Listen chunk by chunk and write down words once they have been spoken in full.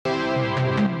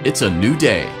It's a new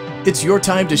day. It's your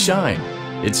time to shine.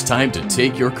 It's time to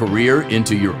take your career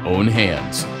into your own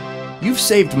hands. You've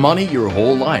saved money your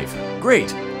whole life.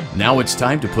 Great. Now it's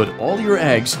time to put all your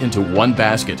eggs into one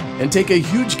basket and take a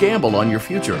huge gamble on your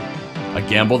future. A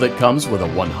gamble that comes with a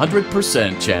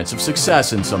 100% chance of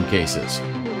success in some cases.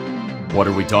 What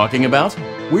are we talking about?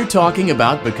 We're talking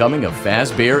about becoming a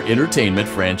Fazbear Entertainment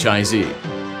franchisee.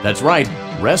 That's right,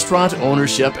 restaurant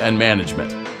ownership and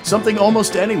management. Something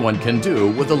almost anyone can do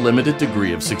with a limited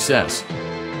degree of success.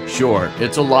 Sure,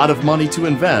 it's a lot of money to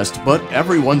invest, but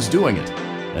everyone's doing it.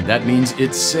 And that means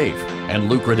it's safe and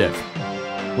lucrative.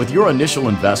 With your initial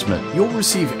investment, you'll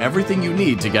receive everything you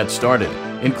need to get started,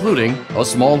 including a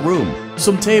small room,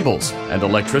 some tables, and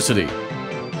electricity.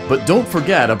 But don't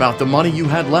forget about the money you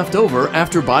had left over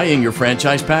after buying your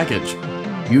franchise package.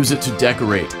 Use it to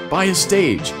decorate, buy a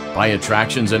stage, buy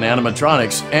attractions and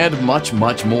animatronics, and much,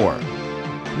 much more.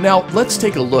 Now, let's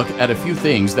take a look at a few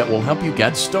things that will help you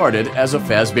get started as a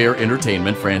Fazbear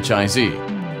Entertainment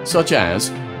franchisee, such as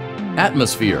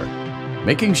atmosphere.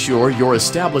 Making sure your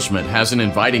establishment has an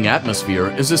inviting atmosphere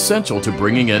is essential to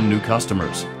bringing in new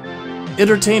customers.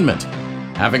 Entertainment.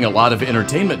 Having a lot of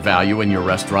entertainment value in your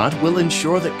restaurant will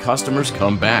ensure that customers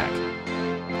come back.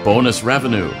 Bonus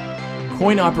revenue.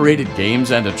 Coin-operated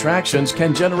games and attractions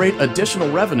can generate additional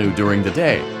revenue during the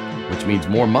day, which means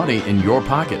more money in your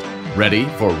pocket, ready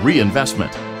for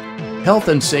reinvestment. Health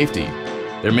and safety.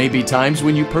 There may be times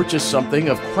when you purchase something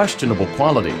of questionable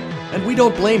quality, and we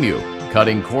don't blame you.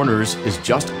 Cutting corners is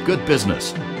just good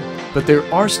business. But there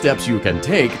are steps you can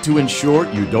take to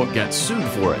ensure you don't get sued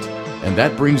for it, and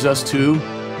that brings us to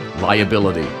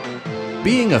liability.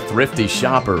 Being a thrifty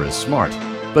shopper is smart,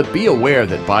 but be aware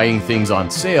that buying things on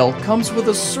sale comes with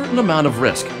a certain amount of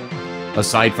risk.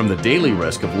 Aside from the daily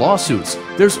risk of lawsuits,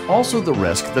 there's also the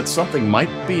risk that something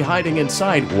might be hiding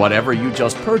inside whatever you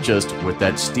just purchased with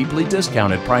that steeply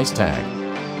discounted price tag.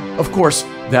 Of course,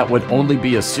 that would only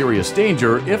be a serious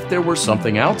danger if there were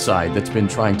something outside that's been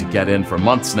trying to get in for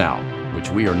months now, which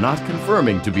we are not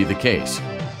confirming to be the case.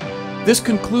 This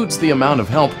concludes the amount of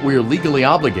help we are legally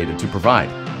obligated to provide.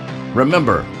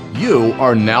 Remember, you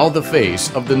are now the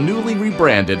face of the newly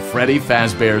rebranded Freddy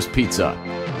Fazbear's Pizza.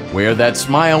 Wear that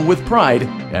smile with pride,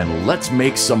 and let's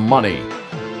make some money.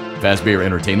 Fazbear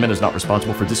Entertainment is not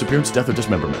responsible for disappearance, death, or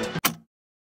dismemberment.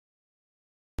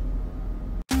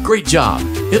 Great job!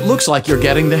 It looks like you're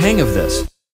getting the hang of this.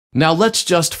 Now let's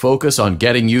just focus on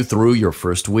getting you through your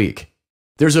first week.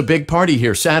 There's a big party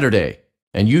here Saturday,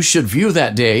 and you should view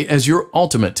that day as your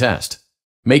ultimate test.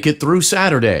 Make it through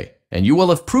Saturday, and you will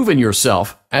have proven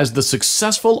yourself as the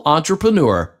successful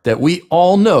entrepreneur that we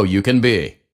all know you can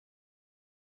be.